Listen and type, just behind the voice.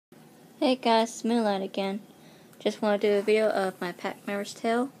Hey guys, Moonlight again. Just want to do a video of my pack member's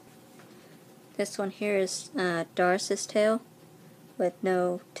tail. This one here is Doris's tail with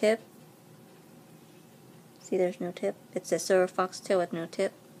no tip. See, there's no tip. It's a silver fox tail with no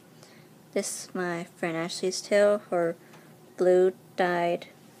tip. This is my friend Ashley's tail, her blue dyed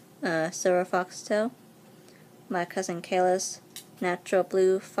silver fox tail. My cousin Kayla's natural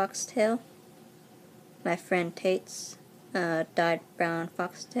blue fox tail. My friend Tate's dyed brown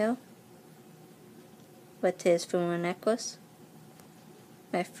fox tail with his full moon necklace.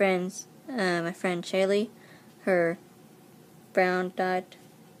 My friend Shaylee, her brown dyed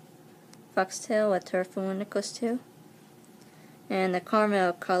foxtail with her full moon necklace too. And the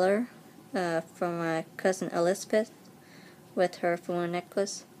caramel color from my cousin Elizabeth with her full moon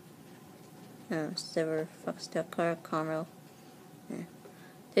necklace. Silver foxtail color caramel. Yeah.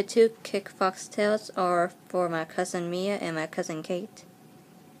 The two kick foxtails are for my cousin Mia and my cousin Kate.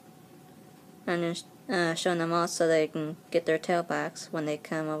 I'm just showing them all so they can get their tailbacks when they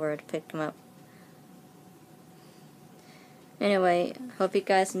come over to pick them up. Anyway, hope you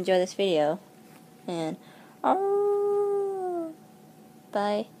guys enjoy this video, and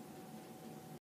bye.